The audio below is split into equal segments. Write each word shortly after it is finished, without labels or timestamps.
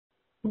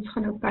Ons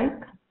gaan nou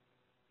kyk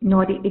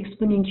na die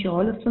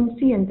eksponensiale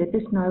funksie en dit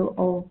is nou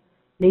al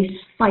les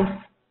 5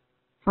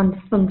 van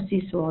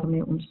funksies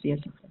waarmee ons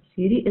besig is.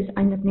 Hierdie is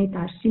eintlik net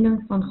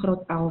hersiening van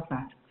graad 11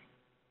 werk.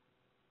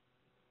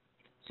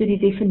 So die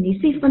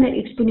definisie van 'n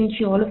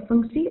eksponensiale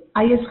funksie,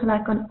 y is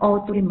gelyk aan a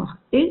tot die mag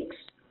x,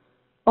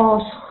 a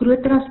is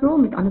groter as 0,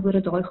 met ander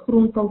woorde daai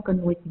grondtal kan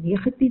nooit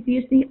negatief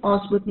wees nie, a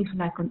is ook nie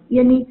gelyk aan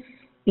 1 nie,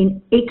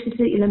 en x is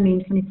 'n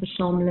element van die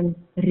versameling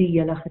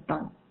reële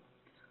getalle.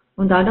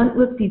 Onthou dan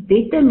ook die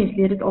wette, mens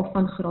leer dit al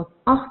van graad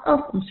 8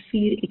 af, ons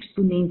 4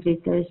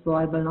 eksponentwette is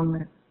baie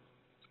belangrik.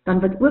 Dan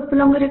wat ook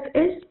belangrik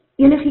is,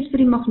 enigiets vir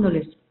die mag 0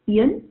 is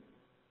 1,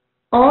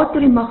 a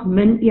tot die mag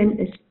min 1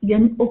 is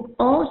 1 op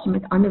a, so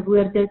met ander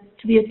woorde,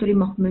 2 tot die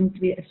mag min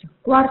 2 is 'n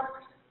kwart,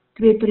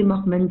 2 tot die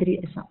mag min 3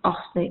 is 'n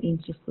agste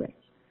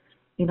ensovoorts.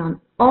 En dan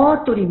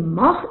a tot die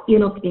mag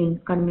 1 op n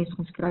kan mens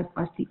gaan skryf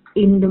as die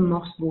ende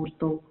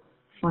magswortel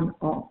van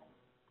a.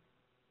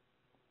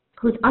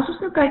 Goed, as ons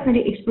nou kyk na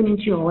die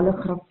eksponensiale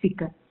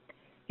grafieke,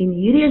 en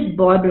hierdie is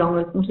baie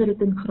belangrik, ons het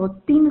dit in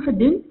graad 10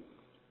 gedoen,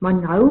 maar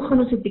nou gaan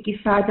ons 'n bietjie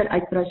verder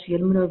uitbrei, so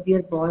julle moet nou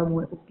weer baie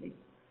mooi oplet.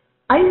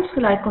 Y is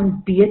gelyk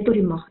aan b tot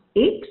die mag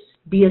x,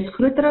 b is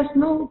groter as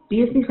 0,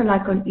 b is nie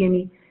gelyk aan 1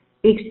 nie,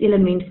 x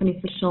element van die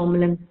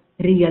versameling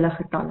reële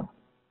getalle.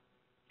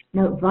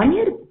 Nou,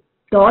 wanneer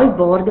daai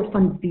waarde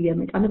van b,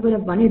 met ander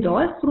woorde, wanneer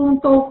daai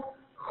grondtal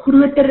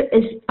groter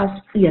is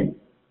as 1,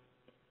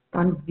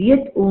 dan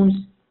weet ons,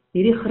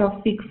 hierdie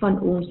grafiek van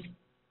ons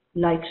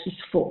lyk soos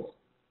volg.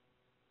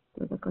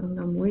 So, ek kan hom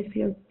nou mooi vir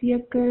jou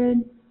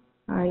teken,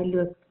 hy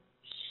loop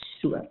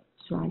so,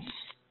 so hy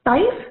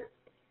styg,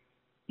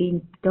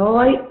 en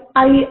daai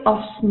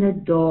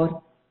y-afsnit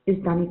daar is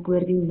dan die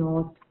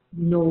koördinaat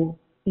 0,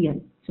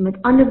 1. So met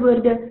ander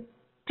woorde,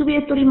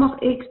 2 tot die mag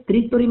x,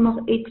 3 tot die mag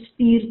x,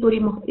 4 tot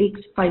die mag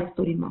x, 5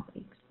 tot die mag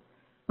x.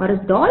 Maar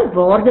as daai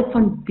waarde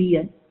van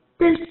b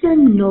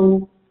tussen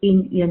 0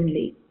 en 1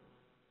 lê,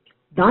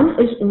 dan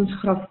is ons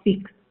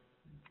grafiek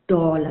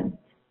dalend.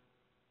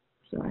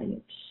 So hy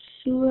loop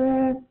so,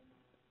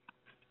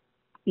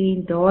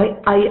 en daai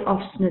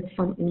y-afsnit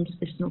van ons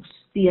is nog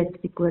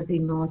steeds die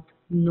koördinaat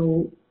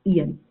 0,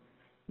 1.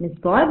 En dit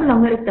is baie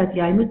belangrik dat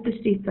jy moet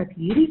besef dat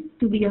hierdie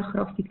twee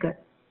grafieke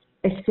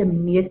is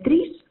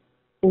simmetries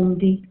om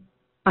die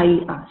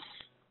y-as.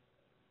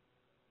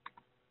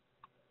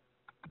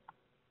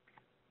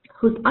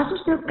 Goed, as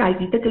ons nou kyk,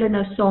 het ek hulle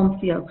nou saam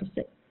vir jou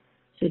gesit.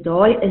 So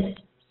daai is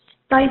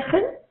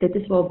stygend, dit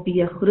is waar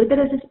b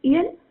groter is as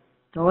 1,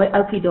 daai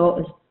ouetjie daar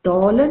is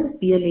dalend,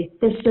 b lê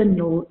tussen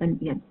 0 en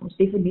 1. Ons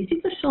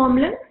definisie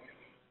versameling,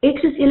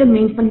 x is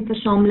element van die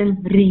versameling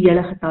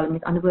reële getalle,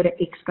 met ander woorde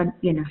x kan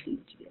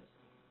enigiets wees.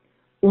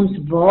 Ons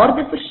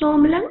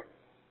waardeversameling,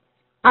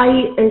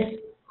 y is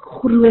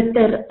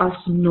groter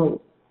as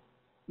 0,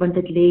 want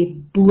dit lê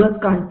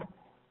bokant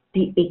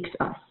die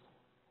x-as.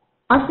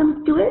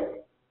 Asymptoot,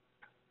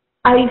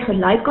 y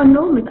gelyk aan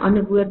 0, met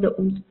ander woorde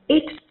ons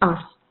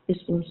x-as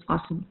is ons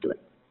asymptoot.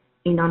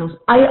 En dan ons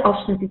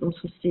y-afsnit het ons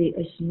gesê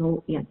is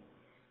 0, 1.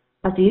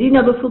 As hierdie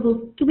nou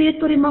byvoorbeeld 2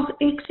 tot die mag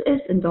x is,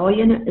 en daai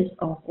ene is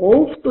 'n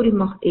half tot die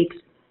mag x,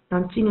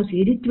 dan sien ons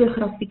hierdie twee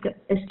grafieke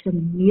is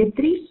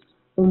simmetries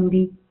om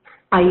die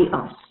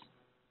y-as.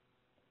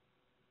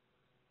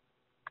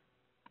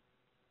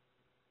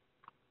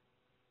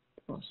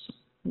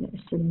 Hulle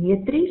is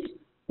simmetries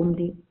om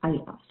die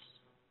y-as.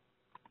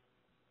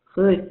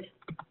 Goed.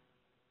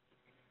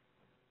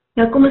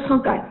 Nou kom ons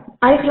gaan kyk.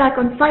 Y gelyk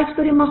aan 5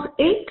 tot die mag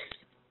x.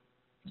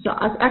 So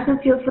as ek nou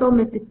vir jou vra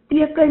met 'n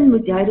teken,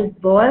 moet jy dit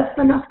baie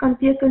vinnig kan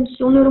teken,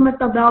 sonder om 'n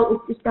tabel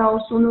op te stel,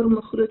 sonder om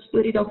 'n groot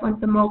storie daarvan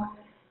te maak.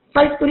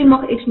 5 tot die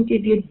mag x moet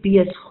jy weet, b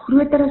is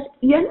groter as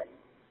 1,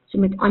 so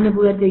met ander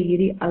woorde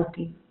hierdie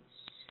ouetjie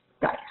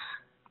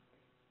styg.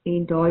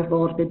 En daai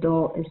waarde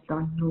daar is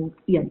dan 0,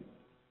 1.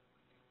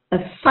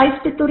 'n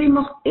 5 tot die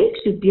mag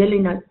x, so b lê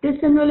nou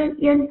tussen 0 en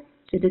 1,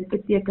 so dit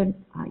beteken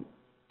hy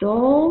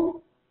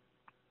daal,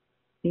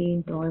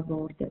 en daai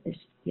waarde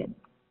is 1.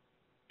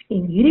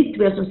 En hierdie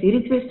twee, as ons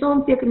hierdie twee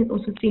saamteken, het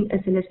ons gesien,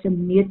 is hulle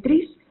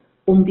simmetries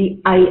om die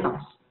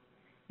y-as.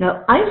 Nou,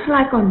 y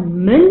gelyk aan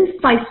min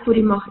 5 tot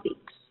die mag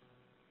x,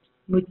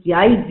 moet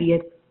jy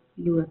weet,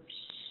 loop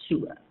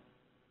so.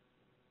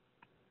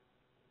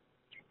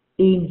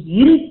 En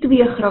hierdie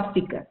twee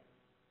grafieke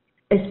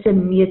is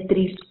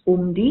simmetries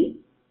om die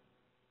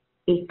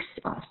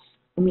x-as.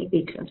 Om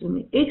die x-as. Om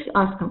die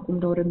x-as kan kom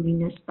daar 'n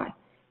minus by.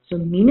 So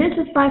minus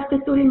 'n 5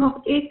 tot die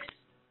mag x,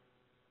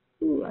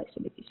 hy is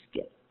 'n bietjie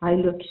skeef. Hy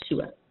loop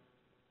so.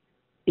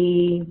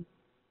 En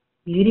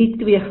hierdie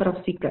twee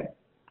grafieke,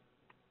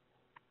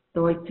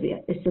 daai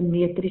twee, is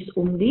simmetries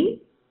om die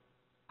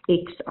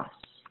x-as.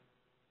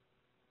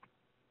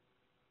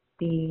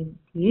 En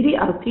hierdie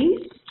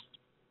ouetjies,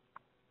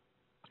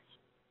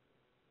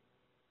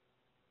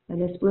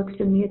 hulle is ook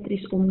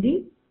simmetries om die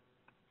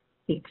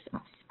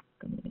x-as.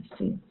 Kan jy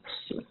sien,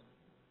 so.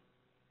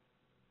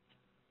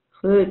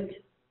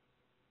 Goed.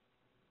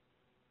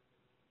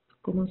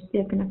 Kom ons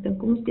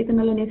teken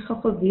hulle net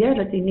gou weer,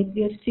 dat jy net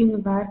weer sien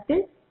hoe werk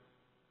dit.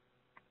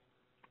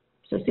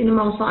 So sê nou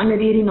maar ons verander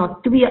hierdie na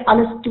 2,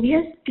 alles 2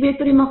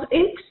 tot die mag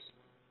x,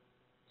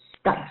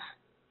 styg.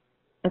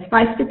 'n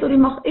 5de tot die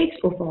mag x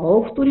of 'n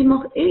half tot die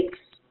mag x,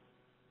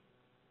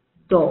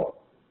 daal.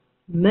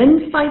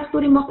 Min 5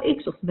 tot die mag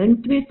x of min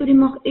 2 tot die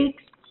mag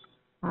x,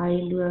 hy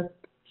loop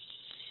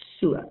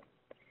so.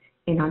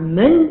 En dan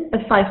min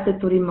 'n 5de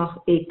tot die mag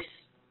x,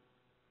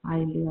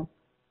 hy loop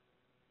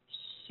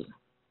so.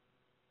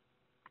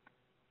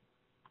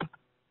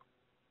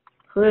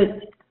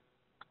 Goed.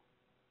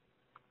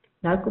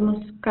 Nou kom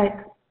ons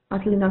kyk,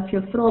 as hulle nou vir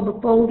jou vra,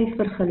 bepaal die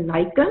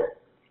vergelyking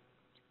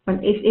van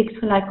fx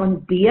gelyk aan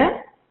b.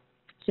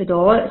 So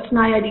daar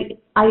sny hy die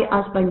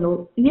y-as by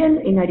 0,1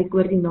 en hy die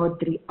koördinaat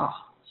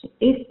 3,8. So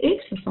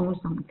fx vervang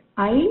ons dan met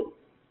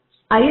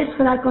y is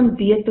gelyk aan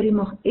b tot die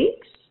mag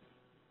x,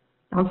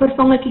 dan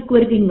vervang ek die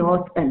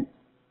koördinaat in.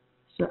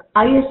 So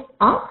y is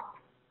 8,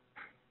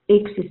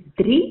 x is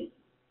 3,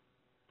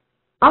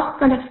 8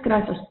 kan ek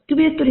skryf as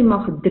 2 tot die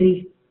mag 3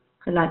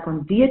 gelyk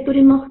aan b tot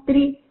die mag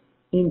 3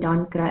 en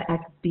dan kry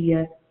ek b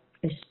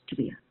is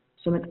 2.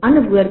 So met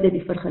ander woorde,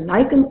 die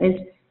vergelyking is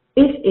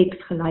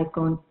fx gelyk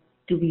aan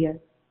 2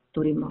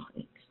 tot die mag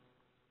x.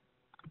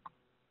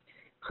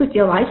 Goed,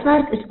 jou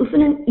huiswerk is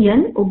oefening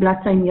 1 op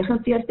bladsy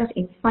 49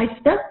 en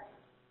 50.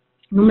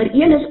 Nommer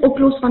 1 is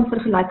oplos van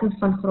vergelykings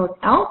van graad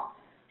 11.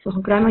 So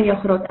gaan kry maar jou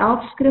graad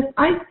 11 skrif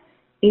uit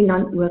en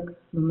dan ook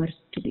nommer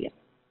 2.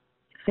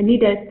 Geniet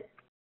dit!